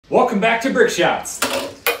Welcome back to Brick Shots.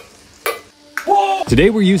 Whoa! Today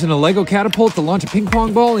we're using a Lego catapult to launch a ping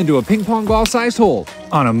pong ball into a ping pong ball sized hole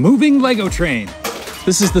on a moving Lego train.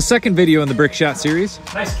 This is the second video in the Brick Shot series.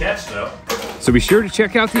 Nice catch though. So be sure to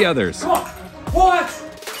check out the others. Come on. What?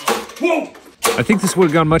 Whoa! I think this would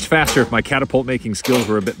have gone much faster if my catapult making skills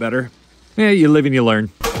were a bit better. Yeah, you live and you learn.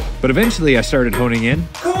 But eventually I started honing in.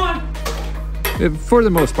 Come on! For the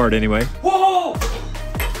most part anyway. Whoa!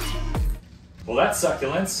 Well, that's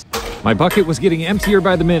succulents. My bucket was getting emptier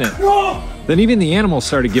by the minute. Whoa! Then even the animals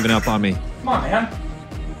started giving up on me. Come on, man.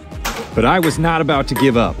 But I was not about to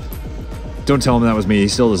give up. Don't tell him that was me, he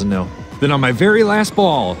still doesn't know. Then on my very last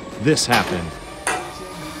ball, this happened.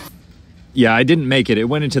 Yeah, I didn't make it. It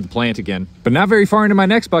went into the plant again. But not very far into my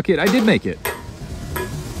next bucket, I did make it.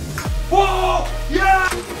 Whoa! Yeah!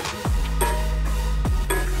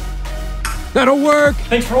 That'll work!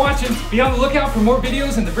 Thanks for watching. Be on the lookout for more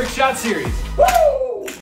videos in the Brick Shot series. Woo!